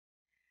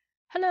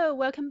Hello,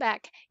 welcome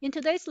back. In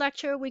today's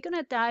lecture, we're going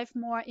to dive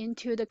more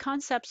into the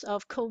concepts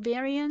of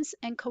covariance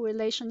and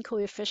correlation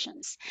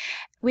coefficients.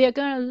 We are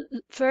going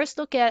to first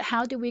look at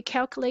how do we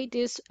calculate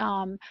these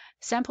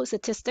sample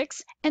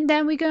statistics, and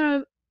then we're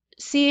going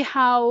to see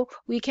how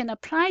we can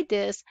apply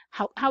this,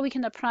 how we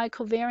can apply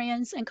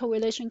covariance and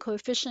correlation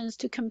coefficients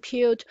to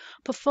compute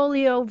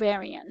portfolio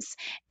variance,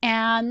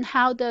 and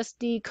how does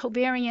the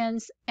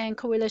covariance and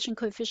correlation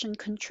coefficient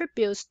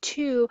contributes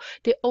to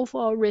the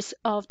overall risk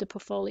of the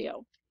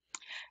portfolio.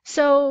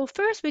 So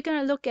first, we're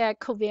going to look at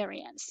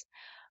covariance.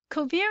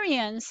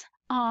 Covariance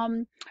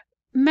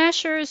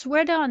measures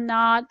whether or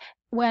not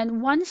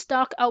when one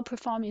stock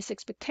outperforms its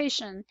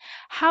expectation,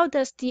 how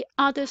does the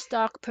other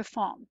stock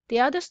perform? The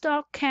other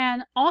stock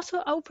can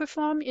also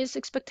outperform its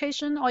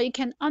expectation or it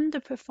can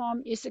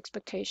underperform its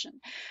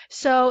expectation.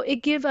 So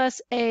it gives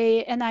us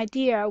an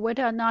idea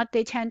whether or not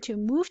they tend to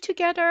move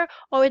together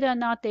or whether or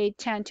not they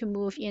tend to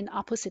move in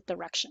opposite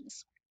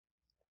directions.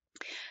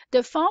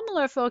 The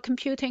formula for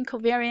computing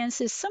covariance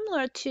is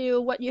similar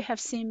to what you have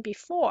seen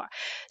before.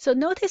 So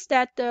notice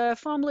that the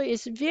formula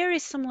is very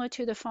similar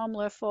to the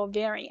formula for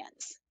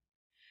variance.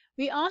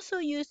 We also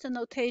use the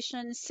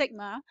notation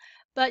sigma,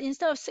 but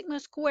instead of sigma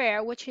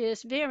square, which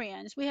is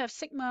variance, we have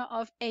sigma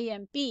of A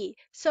and B.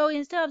 So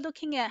instead of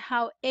looking at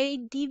how A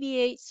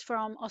deviates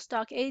from, or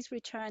stock A's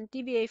return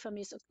deviates from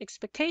its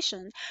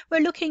expectation,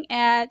 we're looking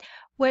at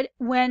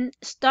when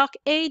stock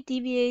A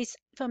deviates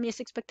from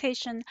its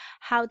expectation,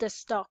 how does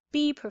stock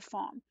B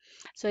perform?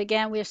 So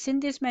again, we have seen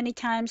this many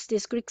times.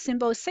 This Greek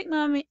symbol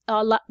sigma,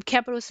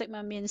 capital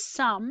sigma means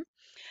sum.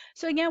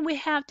 So again, we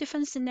have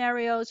different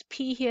scenarios.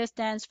 P here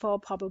stands for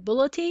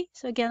probability.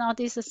 So again, all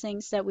these are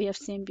things that we have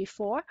seen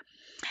before.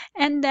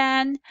 And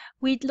then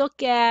we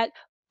look at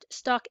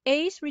stock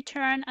A's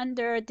return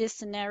under this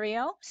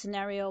scenario,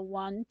 scenario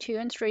 1, 2,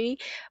 and 3,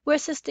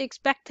 versus the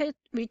expected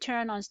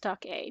return on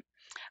stock A.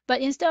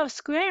 But instead of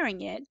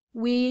squaring it,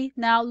 we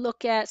now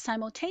look at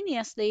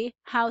simultaneously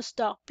how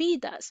stock B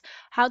does.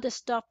 How does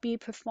stock B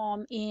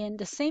perform in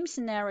the same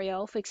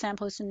scenario, for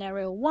example,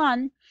 scenario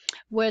 1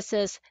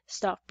 versus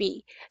stock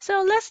B.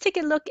 So let's take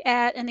a look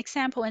at an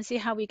example and see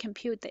how we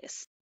compute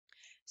this.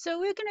 So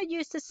we're going to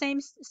use the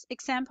same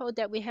example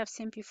that we have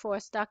seen before,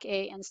 stock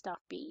A and stock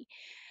B.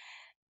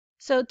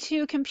 So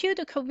to compute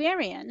the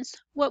covariance,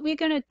 what we're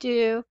going to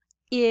do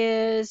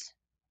is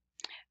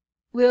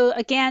we'll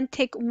again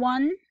take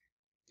one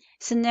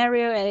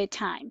scenario at a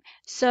time.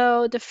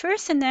 So the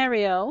first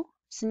scenario,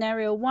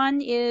 scenario 1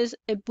 is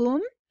a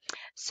boom.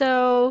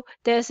 So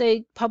there's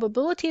a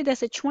probability,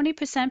 there's a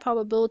 20%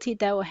 probability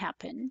that will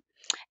happen.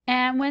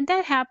 And when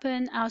that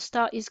happens, our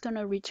stock is going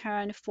to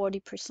return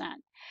 40%.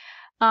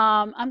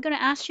 I'm going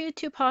to ask you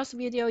to pause the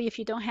video if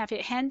you don't have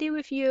it handy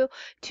with you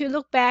to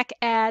look back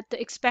at the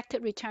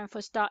expected return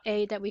for stock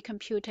A that we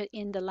computed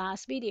in the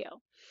last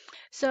video.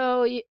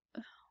 So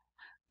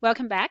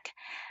welcome back.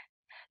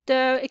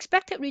 The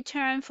expected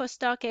return for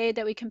stock A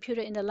that we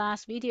computed in the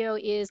last video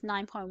is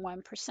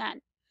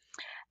 9.1%.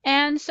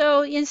 And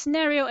so in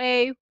scenario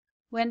A,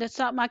 when the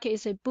stock market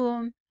is a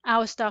boom,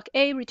 our stock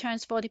A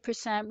returns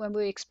 40% when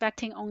we're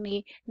expecting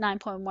only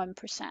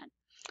 9.1%.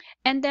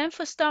 And then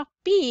for stock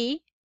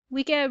B,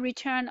 we get a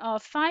return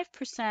of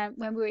 5%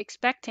 when we're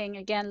expecting,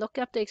 again, look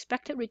up the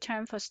expected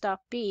return for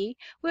stock B,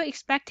 we're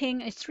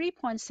expecting a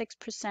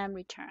 3.6%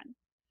 return.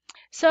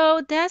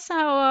 So that's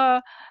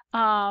our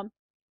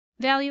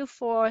value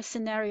for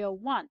scenario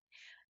 1.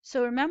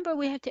 So remember,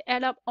 we have to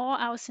add up all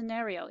our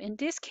scenario. In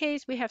this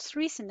case, we have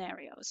 3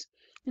 scenarios.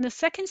 In the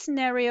second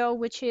scenario,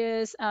 which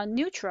is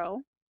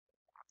neutral,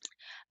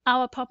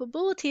 our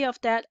probability of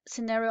that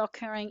scenario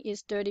occurring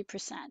is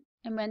 30%.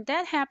 And when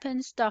that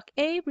happens, stock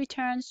A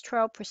returns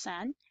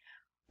 12%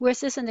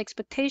 versus an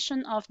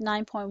expectation of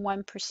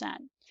 9.1%.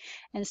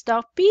 And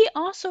stock B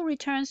also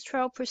returns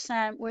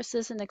 12%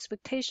 versus an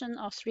expectation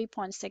of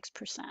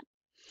 3.6%.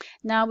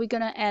 Now we're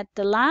going to add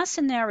the last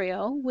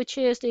scenario, which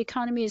is the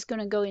economy is going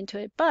to go into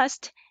a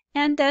bust,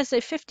 and there's a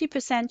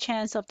 50%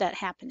 chance of that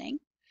happening.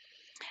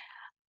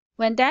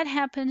 When that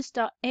happens,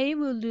 stock A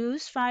will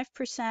lose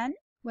 5%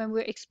 when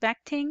we're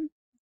expecting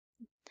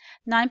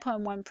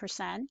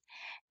 9.1%,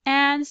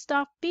 and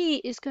stock B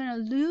is going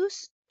to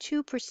lose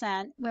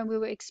 2% when we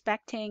were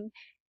expecting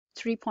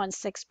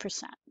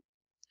 3.6%.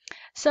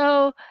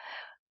 So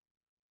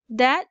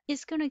that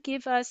is going to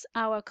give us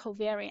our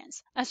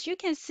covariance. As you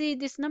can see,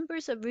 these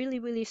numbers are really,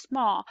 really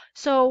small.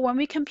 So when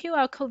we compute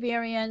our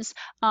covariance,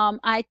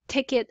 I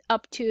take it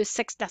up to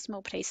 6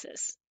 decimal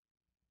places.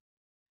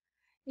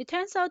 It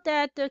turns out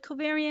that the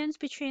covariance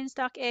between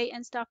stock A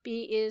and stock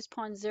B is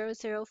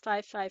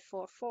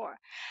 0.005544.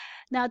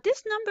 Now,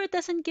 this number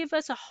doesn't give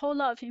us a whole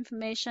lot of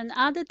information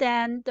other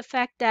than the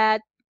fact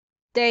that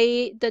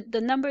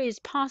the number is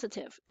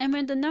positive. And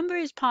when the number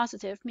is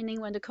positive,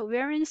 meaning when the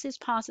covariance is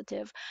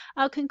positive,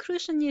 our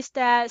conclusion is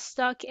that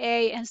stock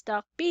A and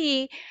stock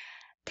B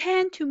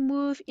tend to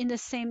move in the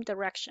same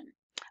direction,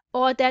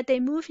 or that they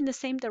move in the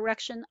same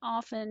direction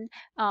often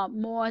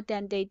more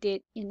than they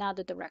did in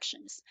other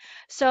directions.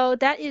 So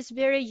that is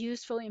very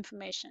useful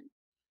information.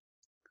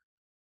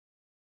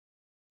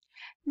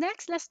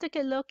 Next, let's take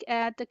a look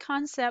at the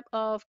concept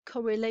of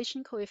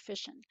correlation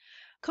coefficient.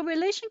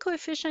 Correlation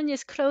coefficient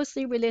is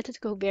closely related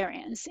to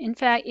covariance. In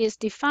fact, it's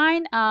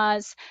defined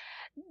as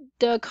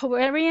the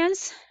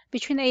covariance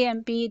between A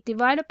and B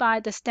divided by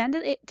the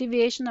standard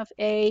deviation of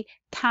A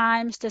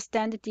times the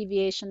standard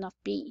deviation of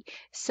B.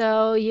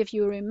 So if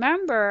you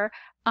remember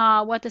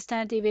what the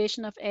standard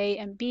deviation of A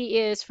and B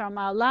is from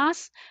our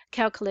last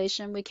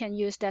calculation, we can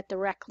use that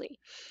directly.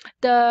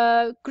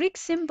 The Greek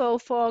symbol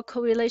for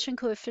correlation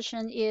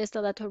coefficient is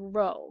the letter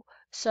rho.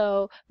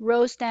 So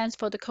rho stands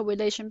for the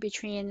correlation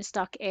between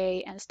stock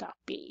A and stock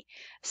B.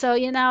 So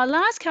in our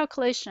last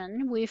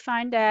calculation, we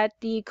find that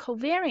the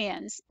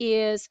covariance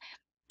is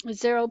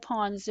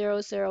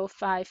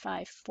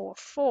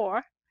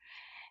 0.005544.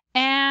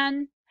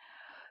 And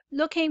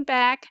looking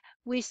back,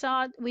 we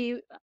saw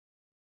we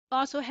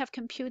also have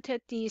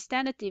computed the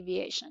standard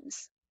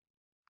deviations.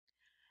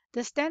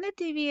 The standard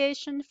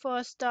deviation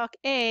for stock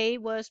A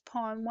was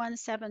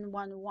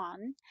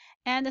 0.1711,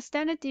 and the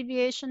standard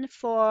deviation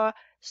for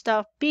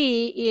stock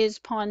B is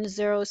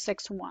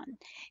 0.061.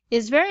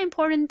 It's very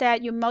important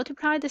that you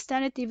multiply the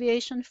standard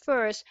deviation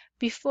first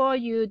before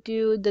you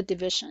do the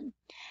division.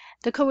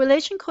 The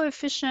correlation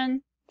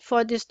coefficient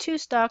for these two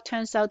stocks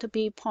turns out to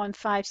be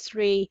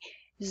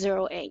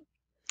 0.5308.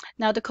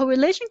 Now, the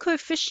correlation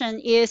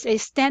coefficient is a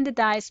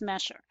standardized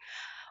measure.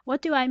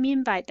 What do I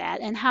mean by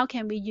that, and how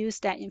can we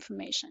use that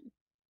information?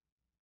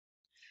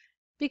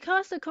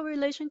 Because the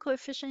correlation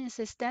coefficient is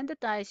a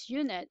standardized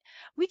unit,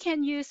 we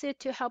can use it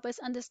to help us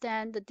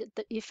understand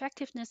the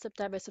effectiveness of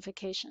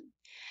diversification.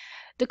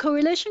 The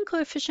correlation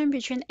coefficient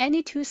between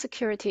any two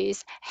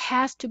securities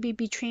has to be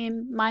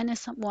between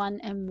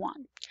 -1 and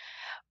 1.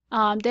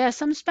 There are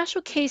some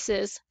special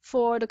cases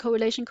for the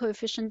correlation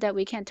coefficient that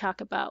we can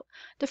talk about.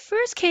 The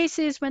first case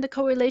is when the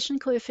correlation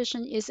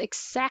coefficient is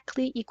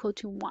exactly equal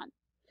to 1.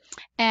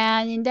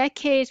 And in that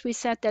case, we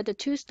said that the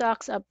two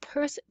stocks are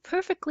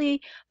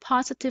perfectly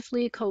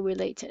positively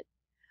correlated.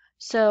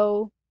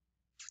 So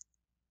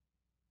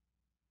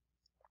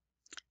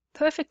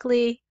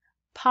perfectly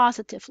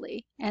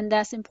positively, and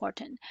that's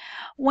important.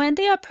 When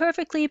they are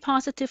perfectly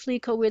positively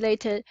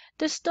correlated,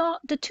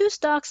 the two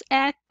stocks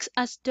act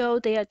as though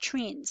they are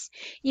twins.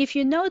 If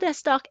you know that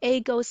stock A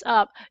goes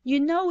up,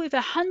 you know with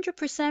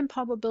 100%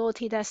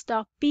 probability that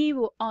stock B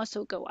will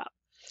also go up.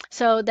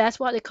 So that's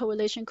what the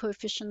correlation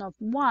coefficient of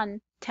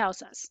 1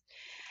 tells us.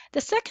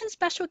 The second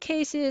special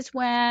case is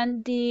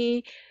when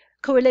the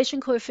correlation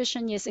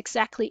coefficient is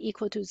exactly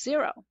equal to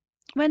 0.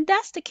 When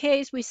that's the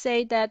case, we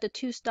say that the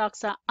two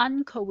stocks are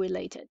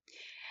uncorrelated.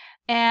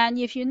 And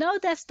if you know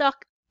that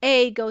stock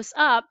A goes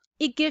up,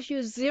 it gives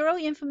you zero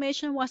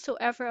information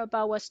whatsoever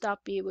about what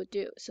stock B will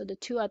do. So the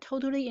two are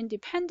totally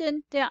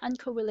independent, they are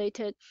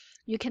uncorrelated.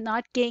 You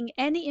cannot gain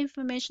any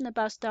information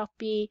about stock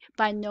B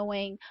by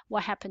knowing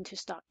what happened to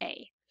stock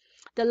A.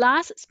 The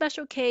last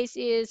special case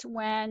is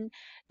when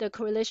the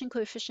correlation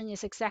coefficient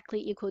is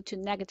exactly equal to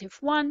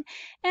 -1,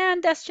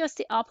 and that's just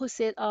the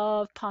opposite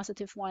of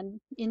 +1.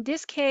 In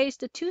this case,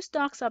 the two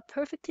stocks are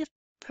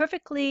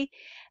perfectly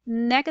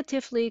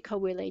negatively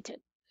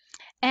correlated.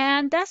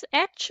 And that's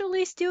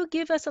actually still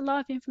give us a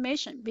lot of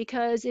information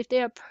because if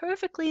they are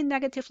perfectly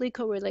negatively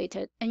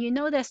correlated and you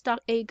know that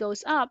stock A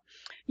goes up,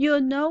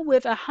 you'll know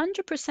with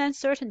 100%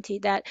 certainty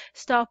that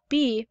stock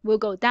B will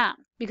go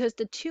down because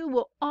the two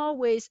will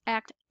always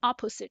act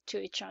opposite to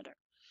each other.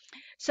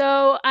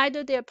 So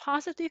either they're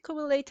positively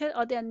correlated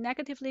or they're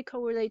negatively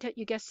correlated,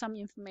 you get some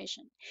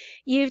information.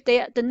 If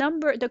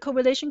the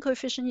correlation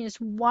coefficient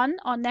is 1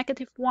 or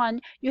 -1,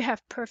 you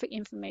have perfect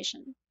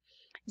information.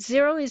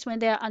 0 is when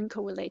they are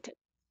uncorrelated.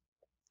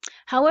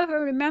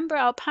 However, remember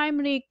our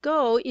primary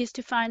goal is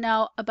to find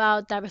out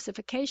about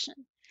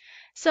diversification.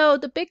 So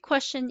the big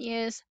question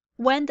is,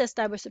 when does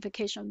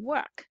diversification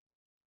work?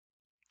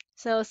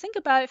 So think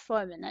about it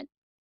for a minute.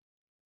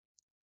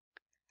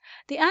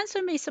 The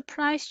answer may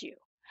surprise you.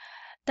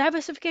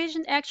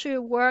 Diversification actually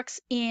works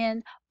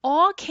in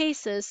all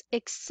cases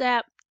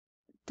except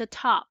the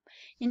top.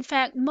 In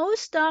fact,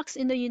 most stocks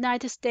in the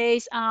United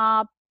States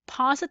are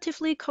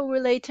positively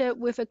correlated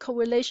with a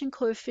correlation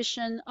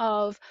coefficient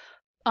of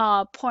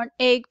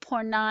 0.8,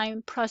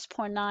 0.9, plus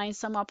 0.9,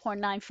 some are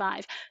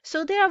 0.95.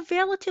 So they are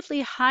relatively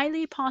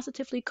highly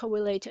positively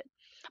correlated,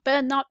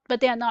 but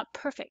they are not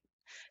perfect.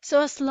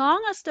 So as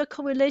long as the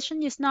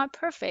correlation is not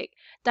perfect,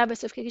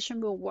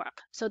 diversification will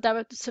work. So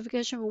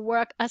diversification will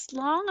work as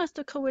long as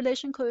the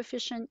correlation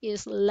coefficient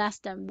is less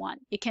than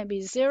 1. It can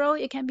be 0,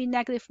 it can be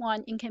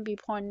 -1, it can be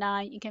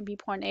 0.9, it can be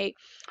 0.8.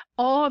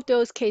 All of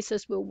those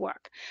cases will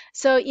work.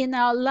 So in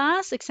our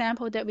last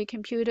example that we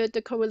computed,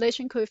 the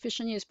correlation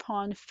coefficient is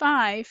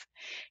 0.5.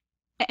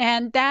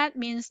 And that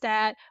means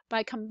that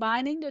by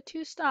combining the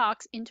two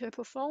stocks into a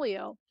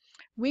portfolio,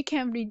 we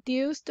can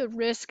reduce the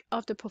risk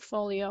of the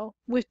portfolio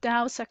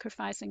without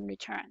sacrificing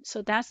return.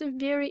 So that's a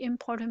very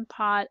important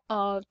part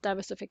of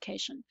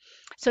diversification.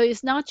 So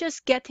it's not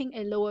just getting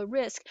a lower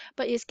risk,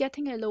 but it's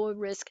getting a lower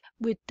risk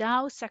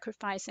without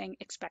sacrificing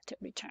expected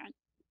return.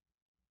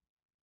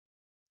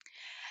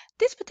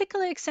 This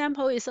particular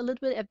example is a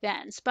little bit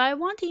advanced, but I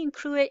want to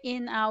include it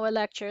in our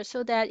lecture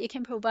so that it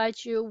can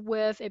provide you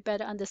with a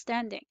better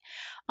understanding.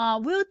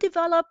 We'll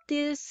develop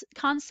this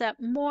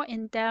concept more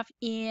in depth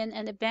in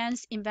an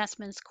advanced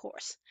investments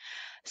course.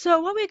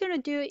 So what we're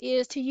going to do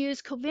is to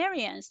use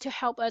covariance to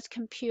help us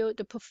compute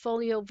the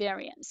portfolio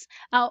variance.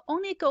 I'll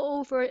only go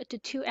over the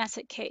two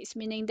asset case,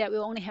 meaning that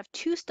we'll only have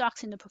two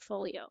stocks in the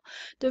portfolio.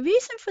 The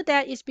reason for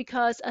that is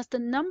because as the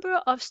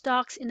number of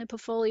stocks in the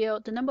portfolio,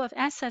 the number of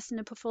assets in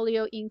the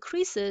portfolio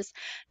increases,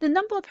 the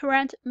number of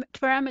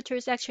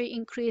parameters actually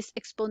increase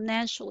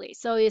exponentially.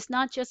 So it's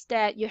not just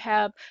that you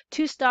have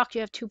two stocks,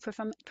 you have two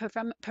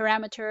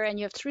parameter, and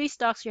you have three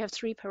stocks, you have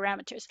three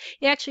parameters.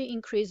 It actually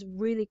increases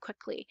really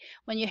quickly.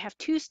 When you have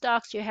two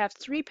stocks, you have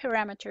three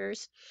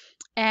parameters.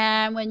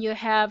 And when you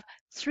have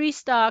three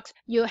stocks,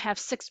 you have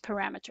six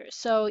parameters.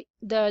 So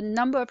the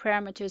number of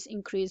parameters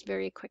increase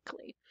very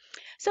quickly.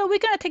 So we're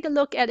going to take a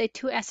look at a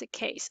two asset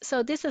case.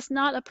 So this does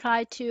not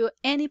apply to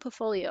any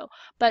portfolio,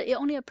 but it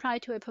only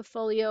applies to a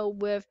portfolio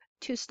with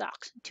two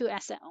stocks, two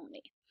assets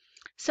only.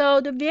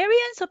 So the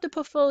variance of the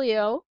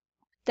portfolio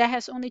that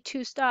has only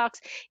two stocks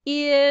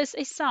is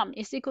a sum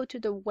is equal to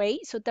the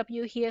weight. So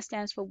W here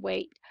stands for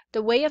weight.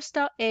 The weight of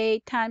stock A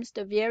times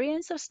the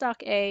variance of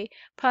stock A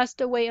plus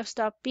the weight of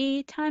stock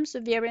B times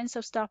the variance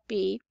of stock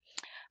B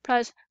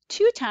plus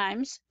 2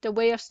 times the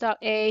weight of stock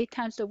A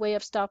times the weight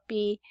of stock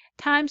B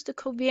times the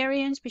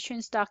covariance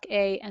between stock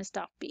A and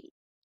stock B.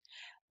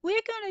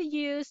 We're going to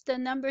use the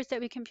numbers that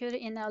we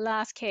computed in our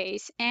last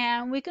case,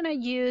 and we're going to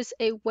use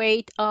a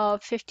weight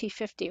of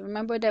 50-50.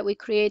 Remember that we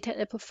created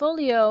a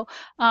portfolio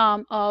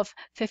of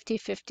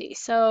 50-50.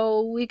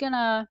 So we're going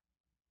to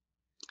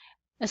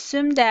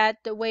assume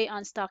that the weight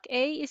on stock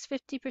A is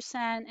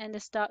 50%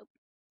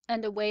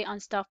 and the weight on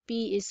stock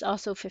B is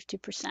also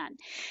 50%.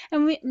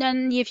 And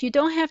then if you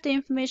don't have the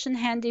information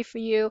handy for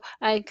you,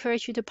 I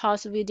encourage you to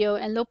pause the video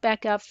and look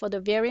back up for the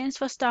variance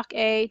for stock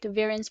A, the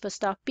variance for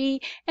stock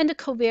B, and the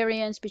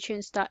covariance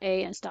between stock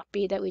A and stock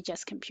B that we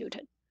just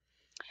computed.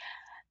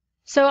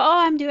 So all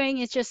I'm doing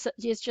is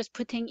just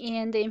putting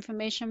in the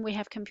information we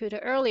have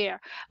computed earlier.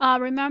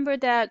 Remember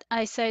that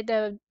I said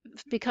that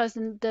because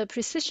the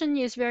precision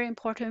is very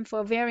important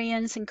for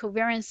variance and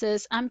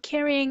covariances, I'm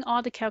carrying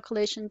all the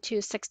calculation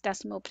to 6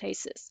 decimal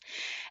places.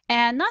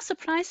 And not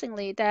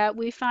surprisingly that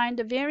we find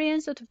the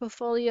variance of the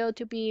portfolio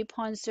to be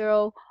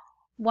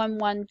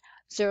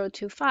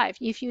 0.011025.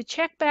 If you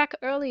check back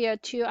earlier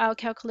to our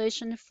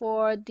calculation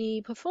for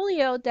the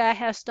portfolio that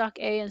has stock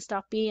A and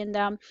stock B in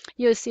them,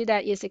 you'll see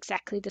that it's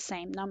exactly the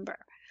same number.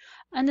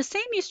 And the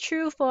same is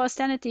true for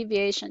standard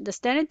deviation. The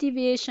standard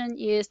deviation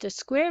is the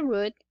square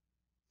root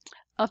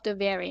of the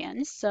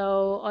variance.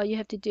 So all you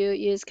have to do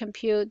is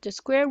compute the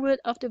square root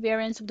of the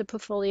variance of the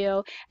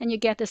portfolio, and you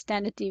get the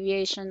standard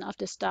deviation of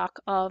the stock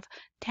of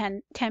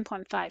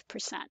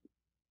 10.5%.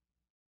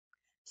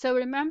 So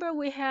remember,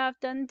 we have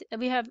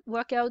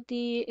worked out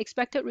the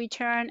expected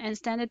return and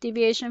standard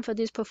deviation for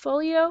this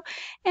portfolio,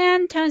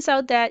 and turns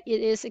out that it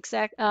is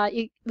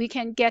we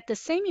can get the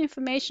same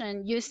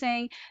information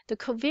using the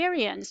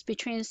covariance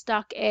between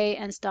stock A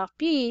and stock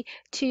B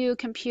to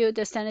compute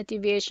the standard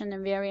deviation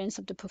and variance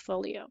of the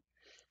portfolio.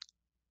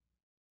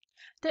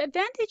 The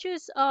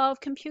advantages of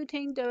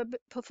computing the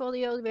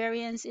portfolio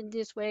variance in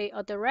this way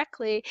or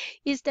directly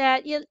is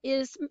that it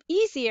is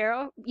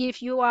easier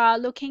if you are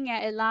looking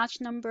at a large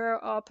number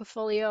of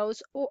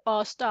portfolios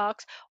or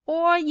stocks,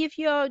 or if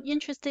you're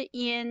interested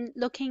in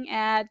looking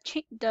at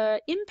the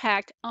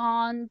impact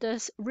on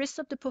the risk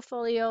of the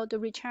portfolio, the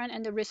return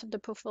and the risk of the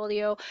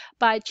portfolio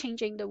by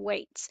changing the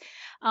weights.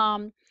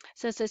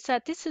 So as I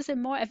said, this is a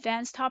more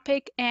advanced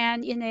topic,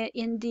 and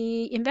in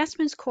the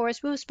investments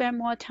course, we'll spend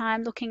more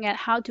time looking at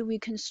how do we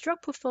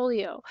construct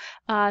portfolio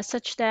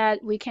such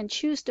that we can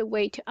choose the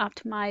way to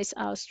optimize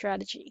our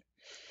strategy.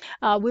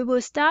 We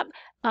will stop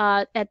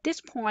at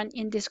this point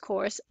in this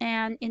course,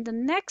 and in the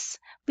next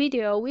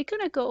video, we're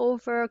going to go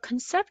over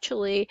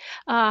conceptually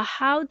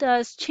how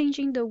does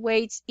changing the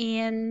weights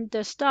in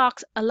the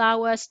stocks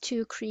allow us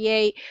to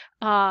create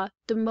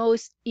the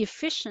most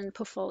efficient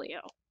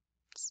portfolio.